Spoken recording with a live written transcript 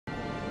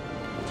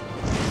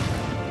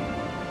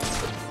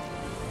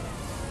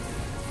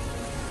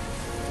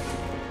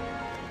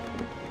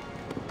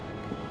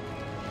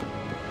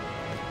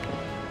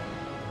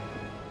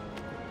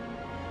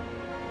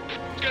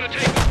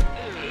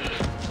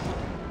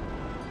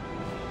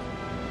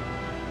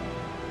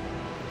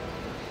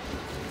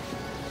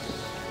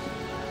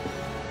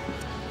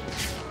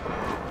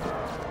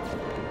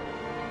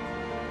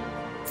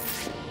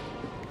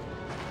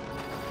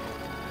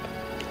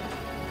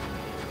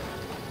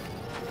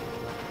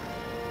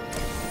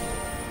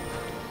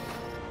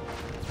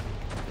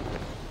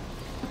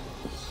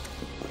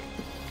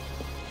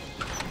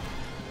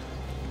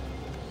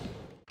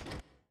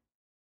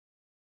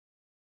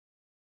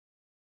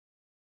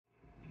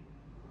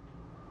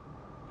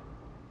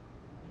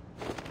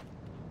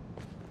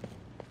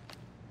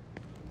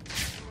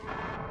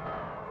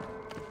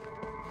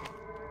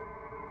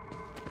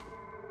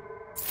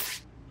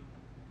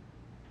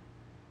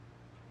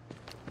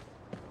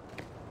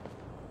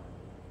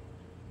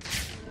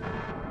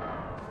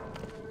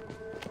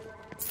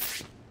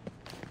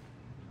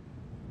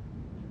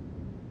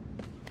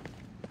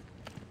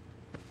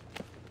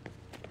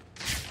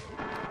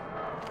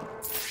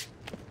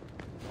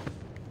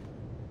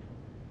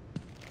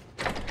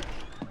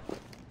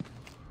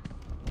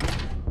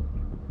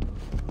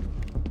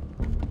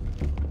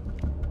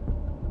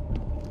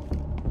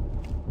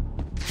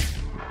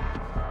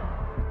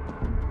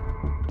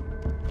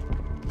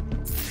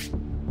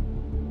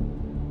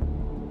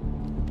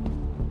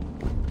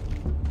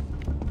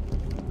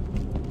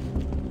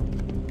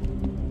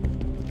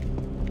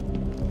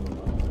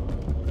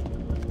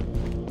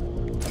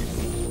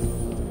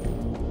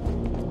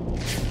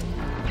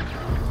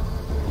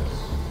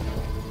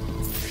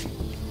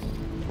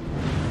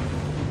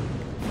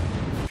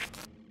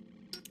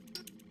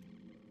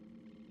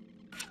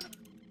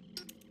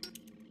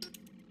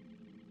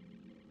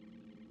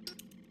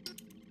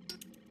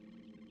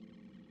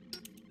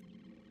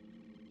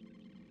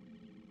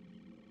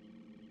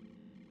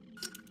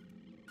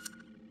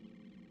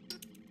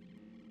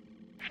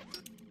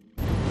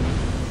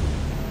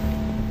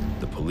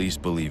police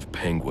believe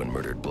Penguin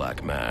murdered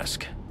Black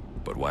Mask.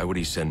 But why would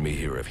he send me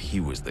here if he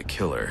was the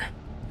killer?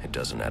 It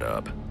doesn't add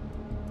up.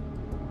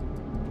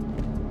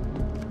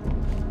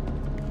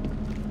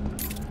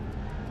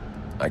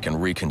 I can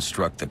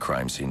reconstruct the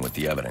crime scene with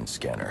the evidence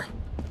scanner.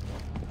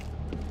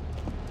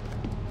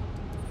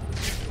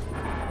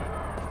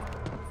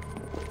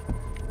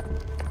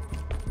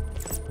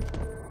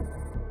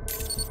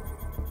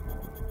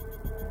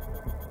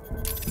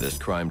 This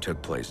crime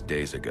took place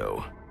days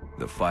ago.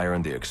 The fire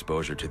and the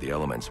exposure to the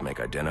elements make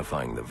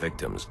identifying the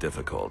victims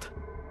difficult.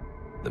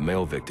 The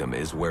male victim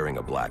is wearing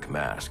a black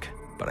mask,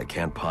 but I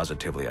can't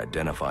positively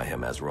identify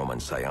him as Roman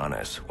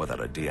Sionis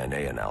without a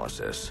DNA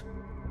analysis.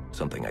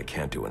 Something I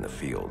can't do in the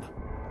field.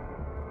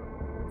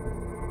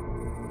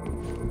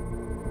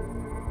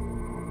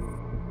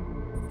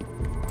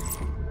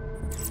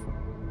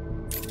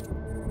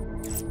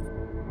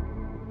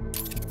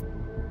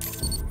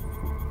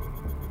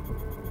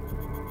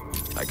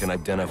 I can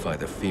identify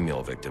the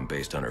female victim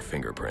based on her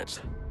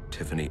fingerprints.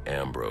 Tiffany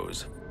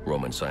Ambrose,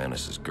 Roman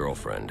Sionis'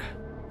 girlfriend,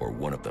 or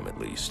one of them at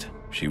least.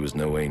 She was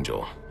no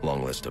angel,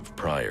 long list of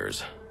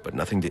priors, but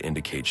nothing to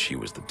indicate she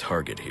was the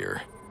target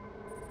here.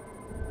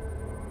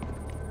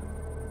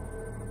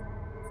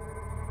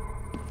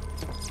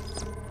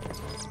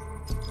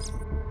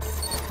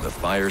 The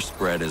fire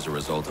spread as a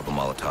result of a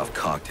Molotov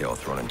cocktail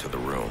thrown into the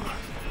room.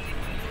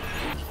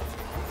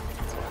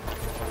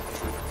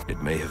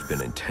 It may have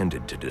been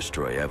intended to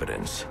destroy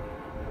evidence.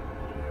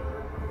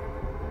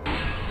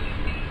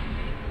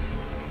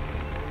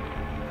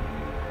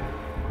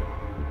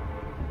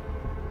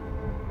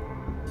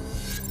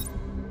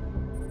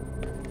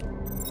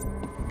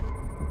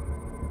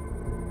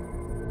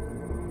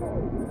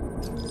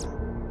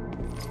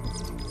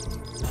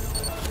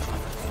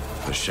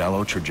 The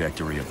shallow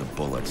trajectory of the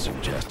bullet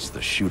suggests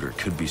the shooter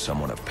could be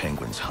someone of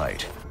Penguin's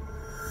height.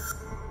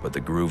 But the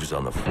grooves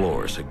on the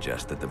floor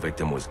suggest that the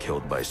victim was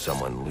killed by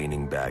someone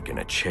leaning back in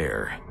a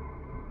chair.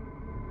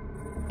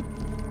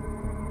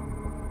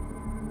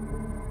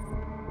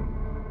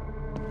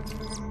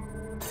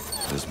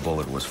 This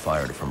bullet was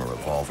fired from a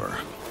revolver.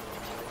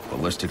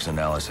 Ballistics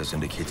analysis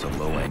indicates a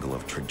low angle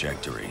of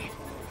trajectory.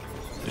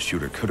 The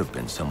shooter could have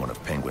been someone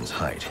of Penguin's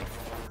height,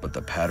 but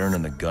the pattern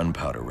in the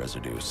gunpowder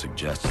residue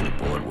suggests the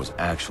bullet was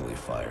actually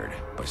fired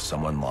by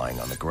someone lying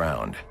on the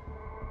ground.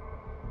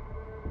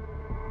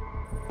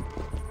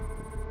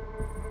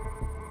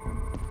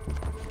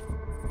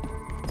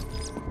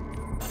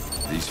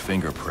 These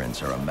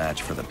fingerprints are a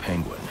match for the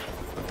Penguin,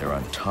 but they're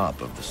on top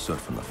of the soot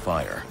from the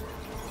fire.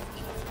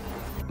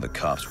 The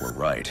cops were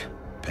right.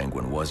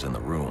 Penguin was in the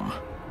room,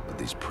 but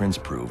these prints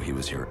prove he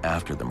was here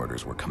after the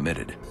murders were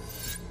committed.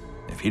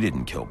 If he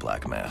didn't kill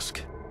Black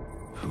Mask,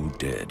 who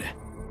did?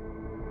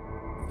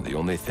 The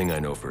only thing I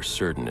know for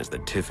certain is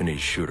that Tiffany's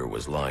shooter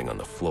was lying on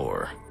the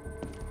floor.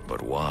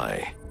 But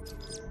why?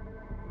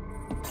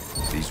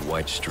 These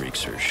white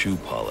streaks are shoe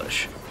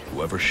polish.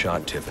 Whoever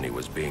shot Tiffany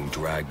was being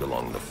dragged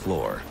along the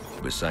floor.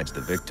 Besides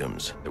the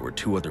victims, there were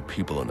two other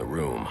people in the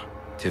room.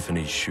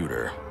 Tiffany's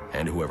shooter,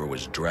 and whoever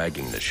was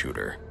dragging the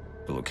shooter.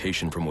 The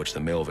location from which the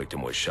male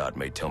victim was shot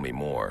may tell me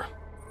more.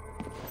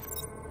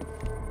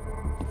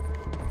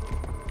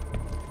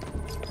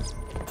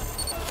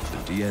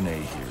 The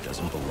DNA here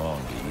doesn't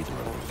belong to either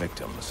of the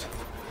victims.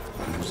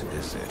 Whose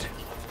is it?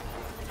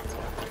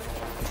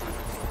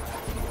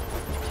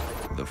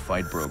 The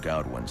fight broke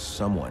out when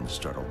someone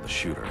startled the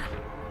shooter.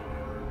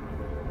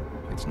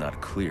 It's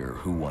not clear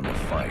who won the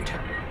fight.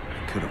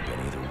 It could have been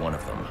either one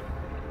of them.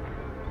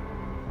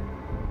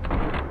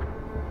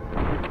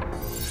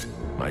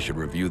 I should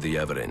review the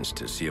evidence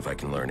to see if I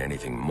can learn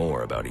anything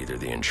more about either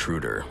the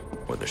intruder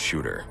or the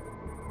shooter.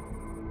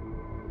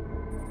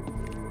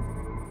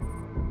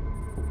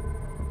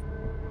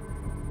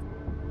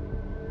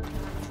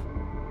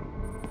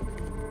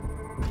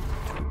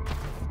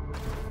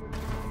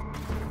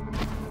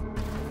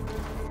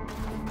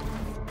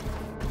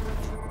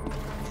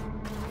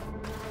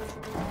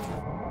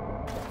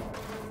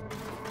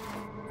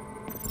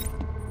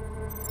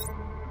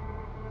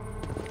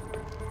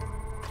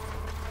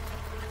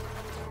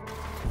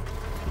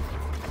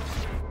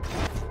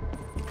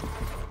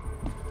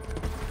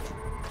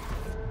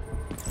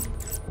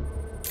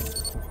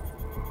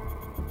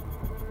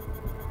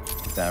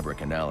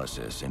 Fabric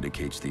analysis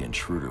indicates the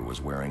intruder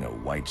was wearing a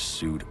white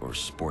suit or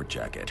sport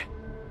jacket.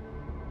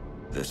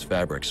 This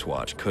fabric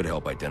swatch could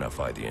help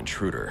identify the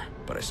intruder,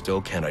 but I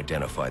still can't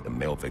identify the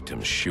male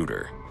victim's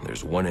shooter.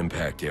 There's one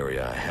impact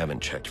area I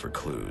haven't checked for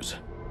clues.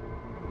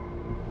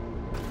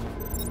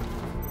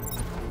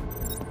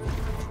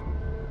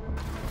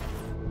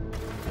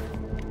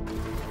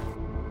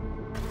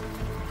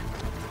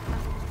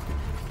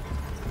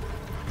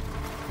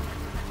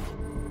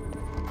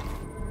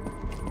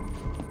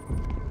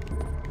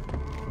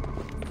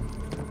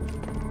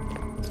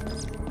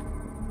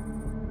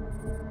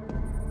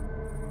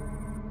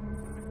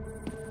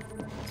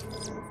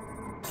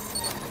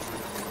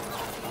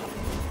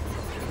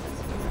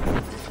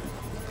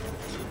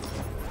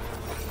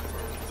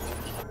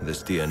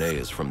 This DNA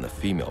is from the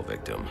female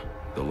victim.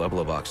 The level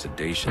of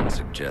oxidation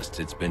suggests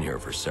it's been here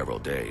for several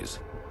days.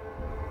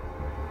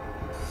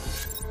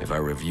 If I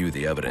review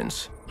the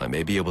evidence, I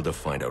may be able to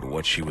find out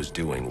what she was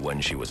doing when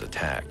she was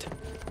attacked.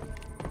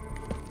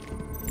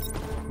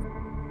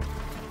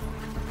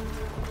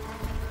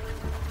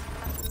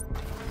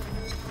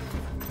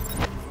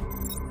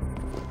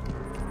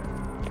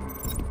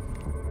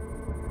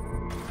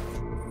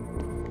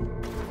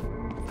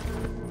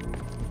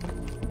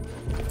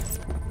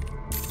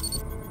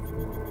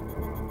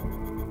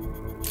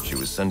 She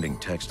was sending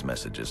text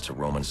messages to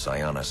Roman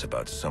Sionis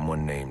about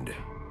someone named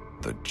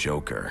the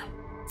Joker.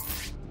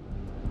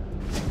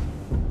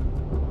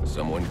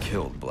 Someone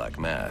killed Black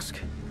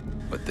Mask,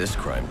 but this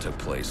crime took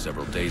place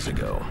several days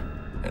ago,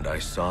 and I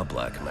saw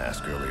Black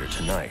Mask earlier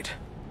tonight.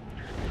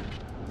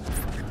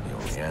 The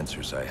only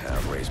answers I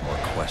have raise more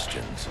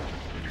questions.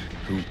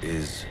 Who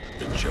is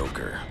the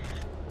Joker?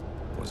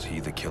 Was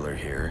he the killer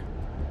here?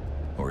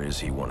 Or is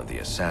he one of the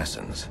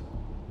assassins?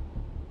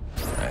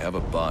 I have a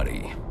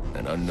body,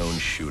 an unknown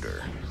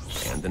shooter,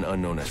 and an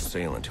unknown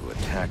assailant who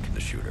attacked the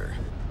shooter.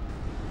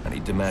 I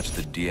need to match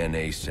the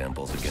DNA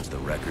samples against the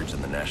records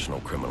in the National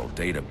Criminal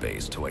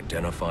Database to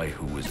identify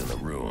who was in the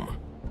room.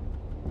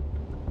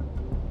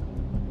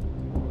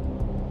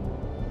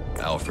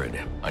 Alfred,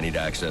 I need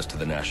access to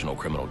the National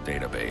Criminal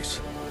Database.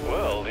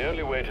 Well, the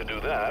only way to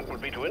do that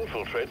would be to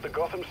infiltrate the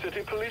Gotham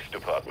City Police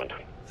Department.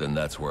 Then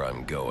that's where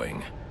I'm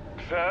going.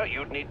 Sir,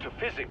 you'd need to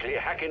physically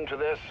hack into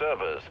their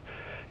servers.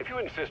 If you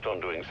insist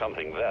on doing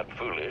something that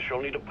foolish,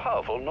 you'll need a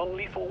powerful,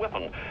 non-lethal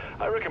weapon.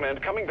 I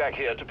recommend coming back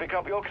here to pick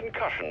up your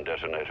concussion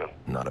detonator.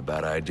 Not a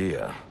bad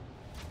idea.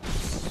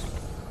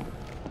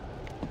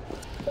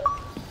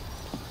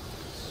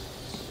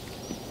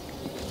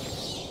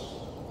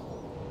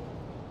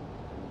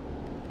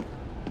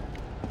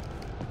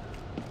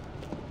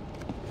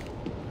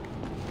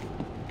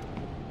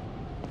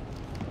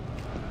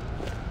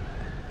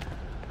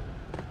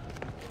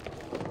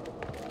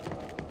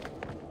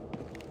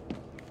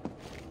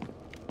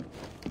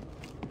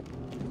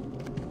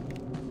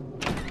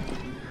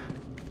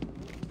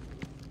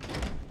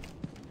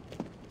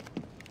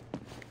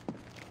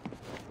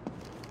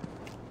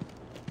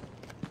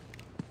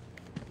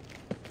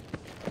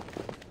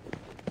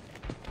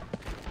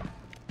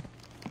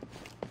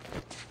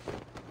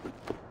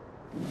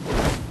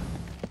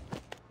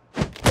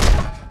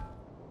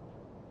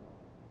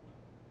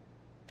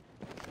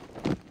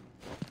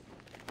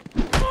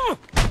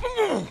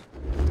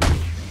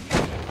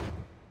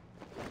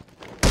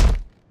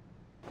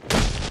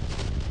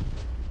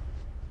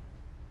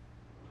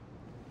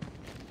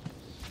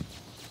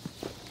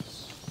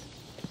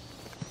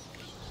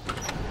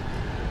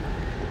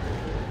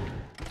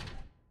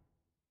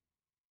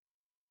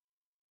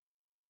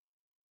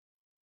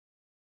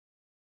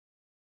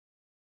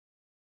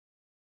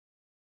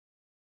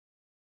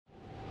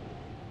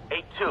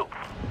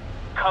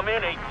 Come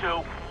in,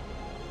 8-2.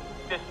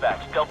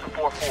 Dispatch, Delta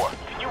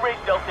 4-4. Can you raise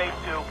Delta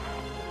 8-2?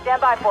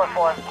 Stand by,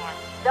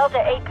 4-4. Delta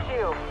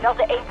 8-2.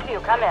 Delta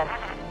 8-2, come in.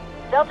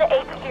 Delta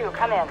 8-2,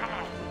 come in.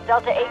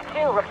 Delta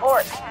 8-2,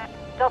 report.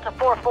 Delta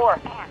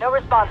 4-4, no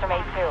response from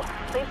 8-2.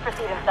 Please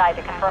proceed inside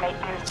to confirm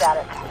 8-2's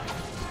status.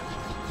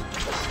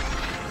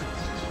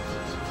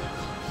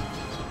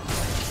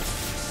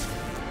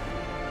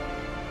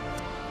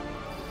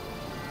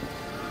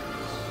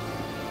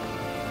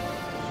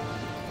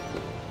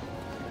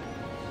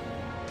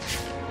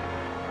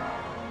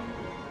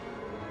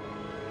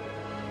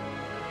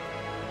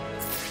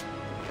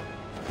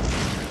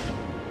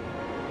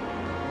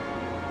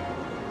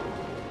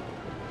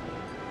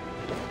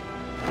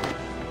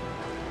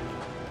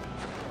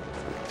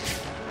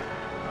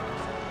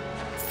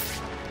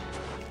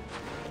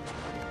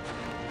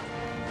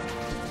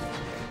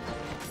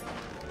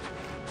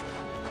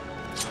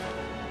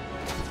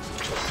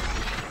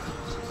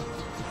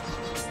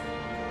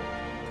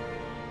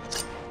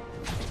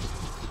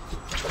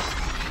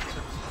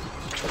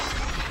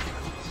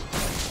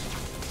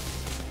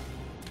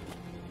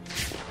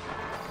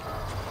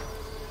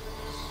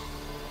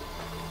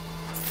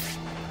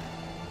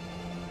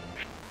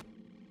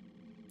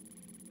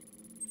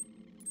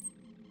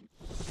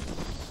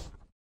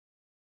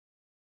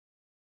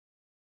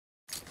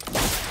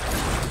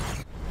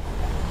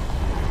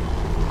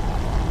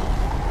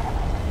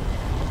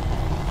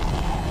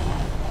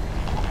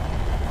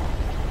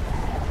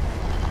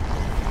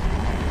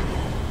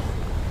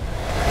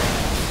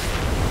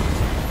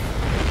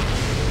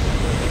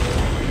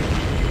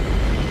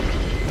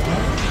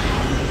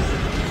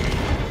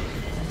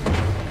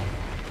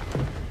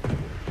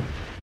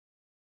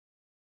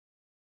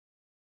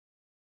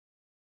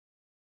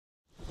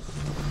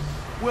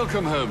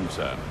 Welcome home,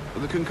 sir.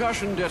 The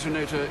concussion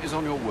detonator is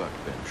on your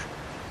workbench.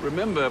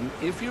 Remember,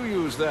 if you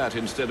use that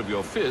instead of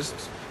your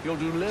fists, you'll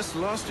do less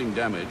lasting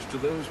damage to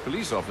those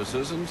police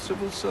officers and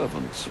civil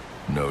servants.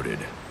 Noted.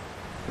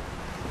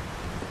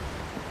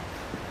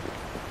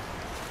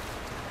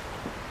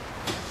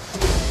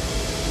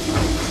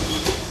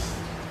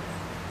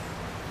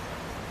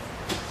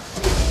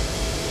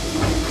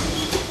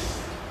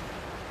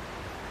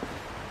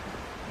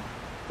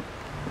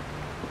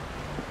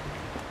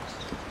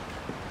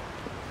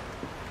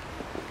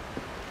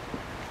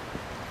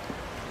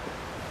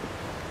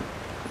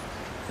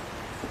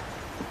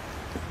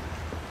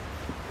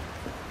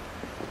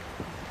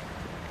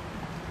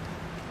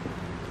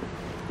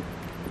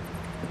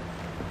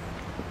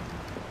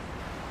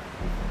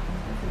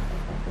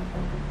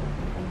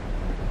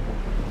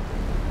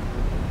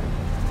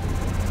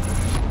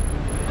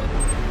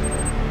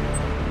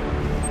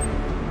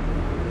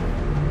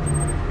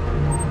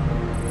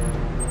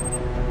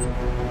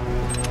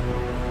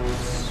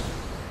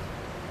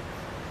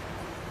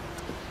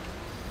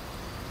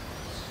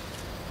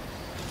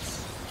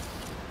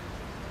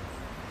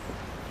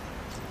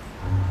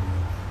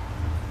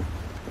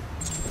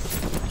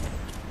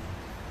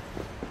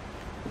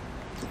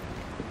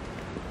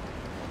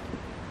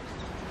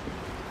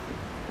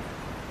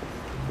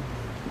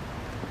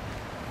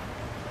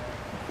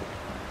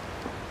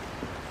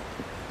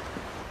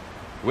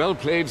 Well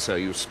played, sir.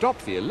 You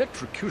stopped the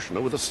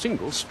electrocutioner with a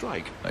single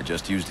strike. I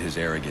just used his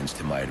arrogance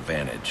to my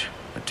advantage.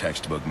 A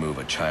textbook move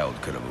a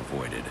child could have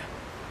avoided.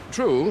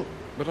 True,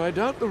 but I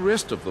doubt the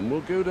rest of them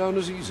will go down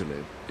as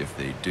easily. If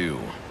they do,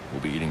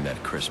 we'll be eating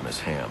that Christmas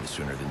ham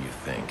sooner than you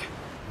think.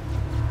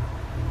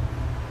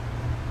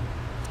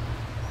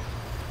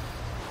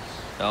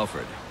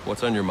 Alfred,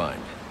 what's on your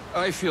mind?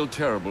 I feel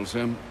terrible,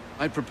 sir.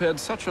 I prepared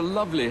such a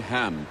lovely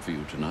ham for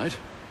you tonight,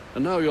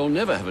 and now you'll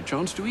never have a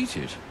chance to eat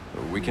it.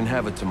 We can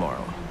have it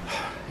tomorrow.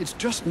 It's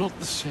just not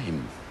the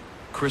same.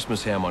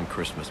 Christmas ham on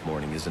Christmas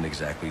morning isn't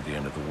exactly the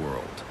end of the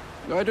world.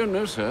 I don't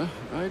know, sir.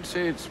 I'd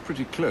say it's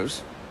pretty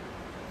close.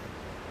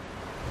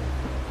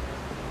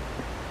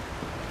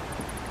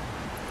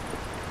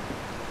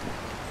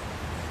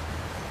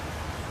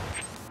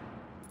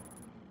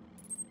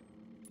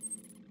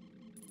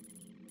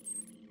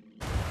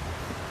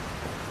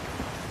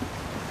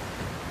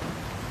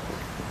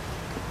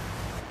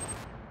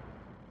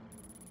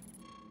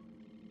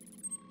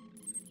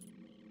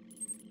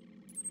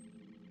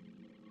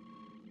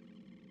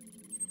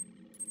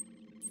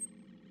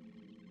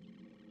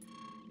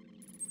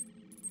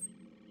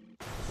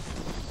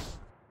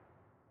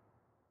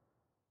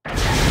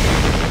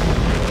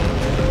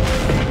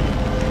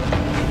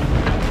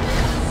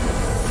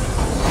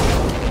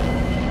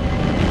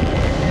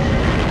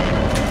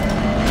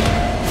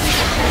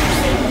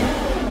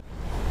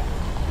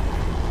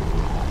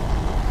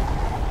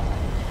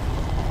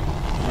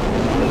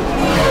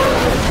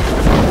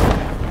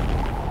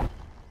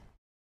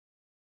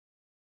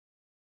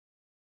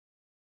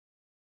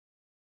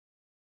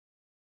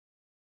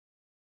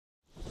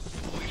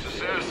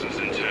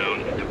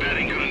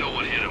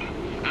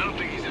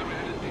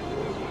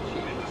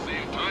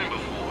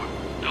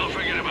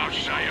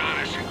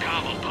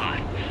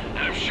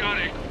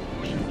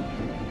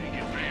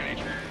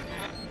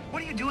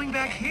 What are you doing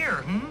back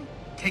here,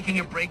 Taking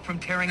a break from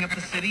tearing up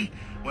the city?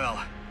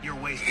 Well, you're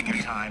wasting your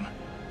time.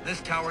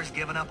 This tower's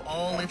given up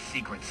all its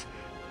secrets.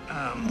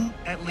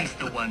 At least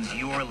the ones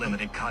your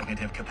limited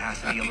cognitive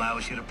capacity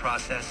allows you to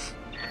process.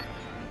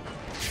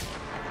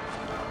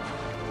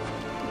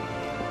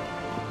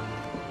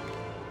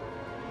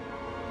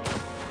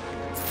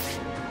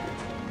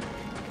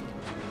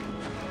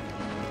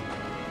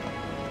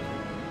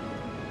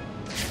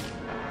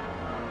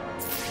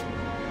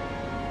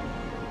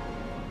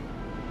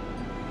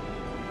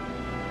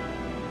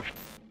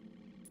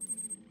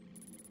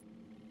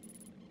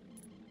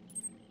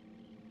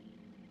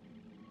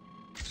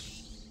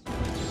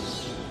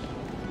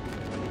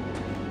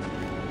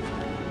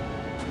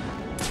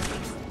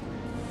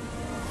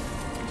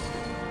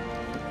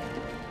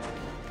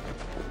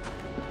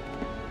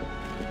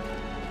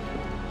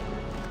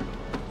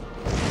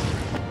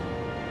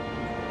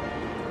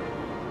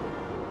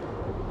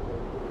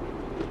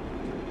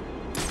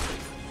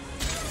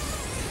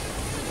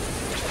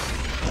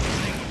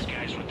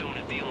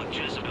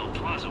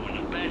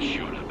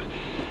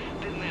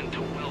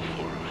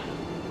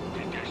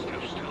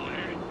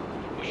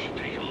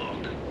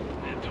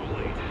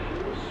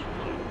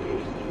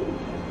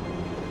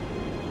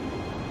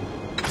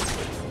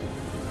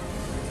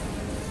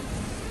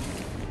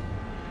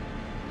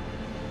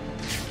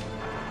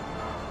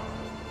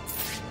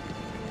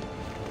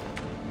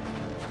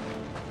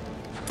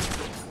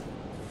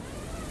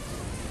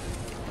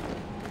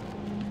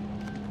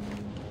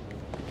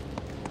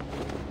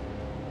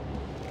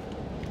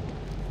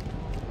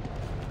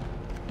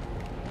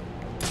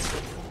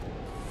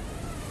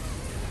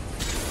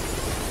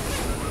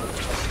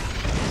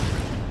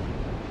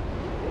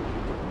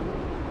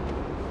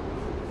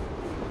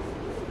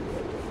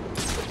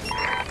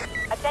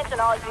 Attention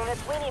all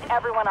units, we need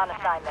everyone on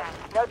assignment.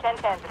 No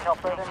 1010s until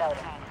further notice.